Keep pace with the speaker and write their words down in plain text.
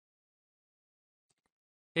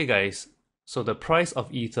Hey guys, so the price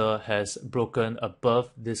of Ether has broken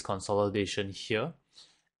above this consolidation here,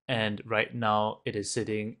 and right now it is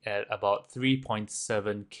sitting at about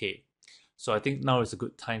 3.7k. So I think now is a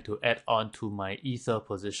good time to add on to my Ether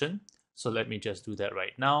position. So let me just do that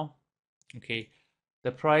right now. Okay,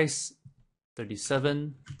 the price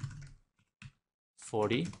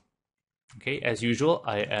 37.40. Okay, as usual,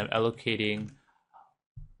 I am allocating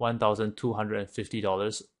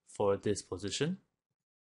 $1,250 for this position.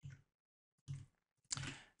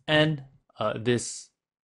 And this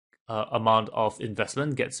amount of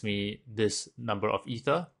investment gets me this number of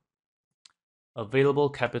Ether. Available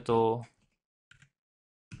capital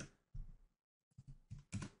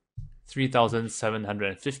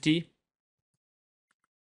 3,750.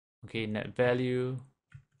 Okay, net value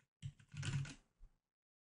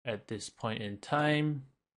at this point in time.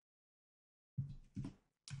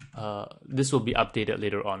 This will be updated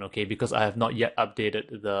later on, okay, because I have not yet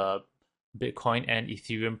updated the Bitcoin and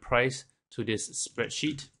Ethereum price to this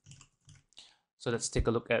spreadsheet. So let's take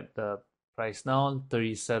a look at the price now,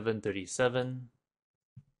 37.37.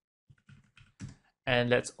 And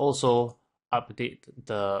let's also update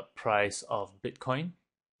the price of Bitcoin.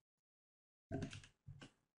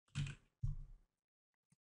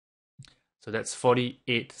 So that's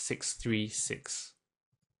 48,636.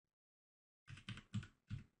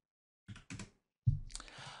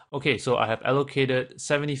 Okay, so I have allocated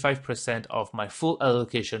 75% of my full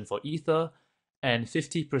allocation for Ether and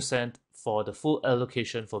 50% for the full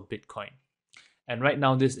allocation for Bitcoin. And right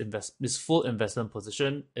now, this full investment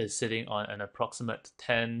position is sitting on an approximate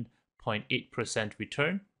 10.8%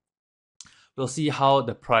 return. We'll see how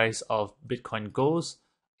the price of Bitcoin goes.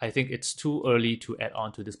 I think it's too early to add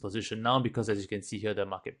on to this position now because, as you can see here, the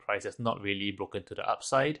market price has not really broken to the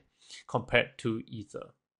upside compared to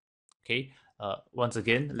Ether. Okay, once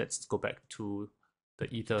again, let's go back to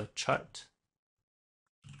the Ether chart.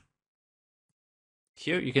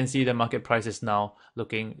 Here you can see the market price is now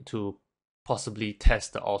looking to possibly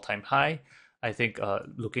test the all-time high. I think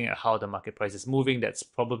looking at how the market price is moving, that's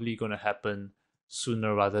probably going to happen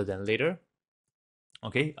sooner rather than later.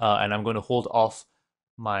 Okay, and I'm going to hold off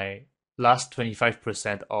my last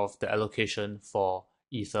 25% of the allocation for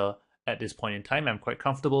Ether at this point in time. I'm quite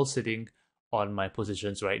comfortable sitting on my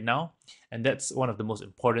positions right now, and that's one of the most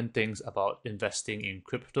important things about investing in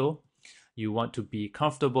crypto. You want to be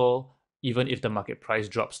comfortable even if the market price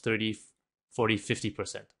drops 30, 40,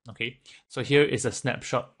 50%. Okay, so here is a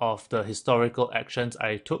snapshot of the historical actions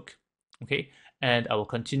I took. Okay, and I will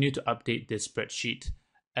continue to update this spreadsheet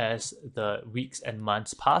as the weeks and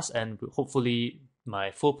months pass, and hopefully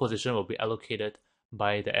my full position will be allocated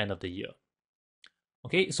by the end of the year.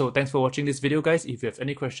 Okay, so thanks for watching this video, guys. If you have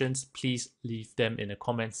any questions, please leave them in the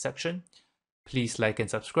comments section. Please like and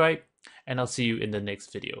subscribe, and I'll see you in the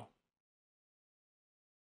next video.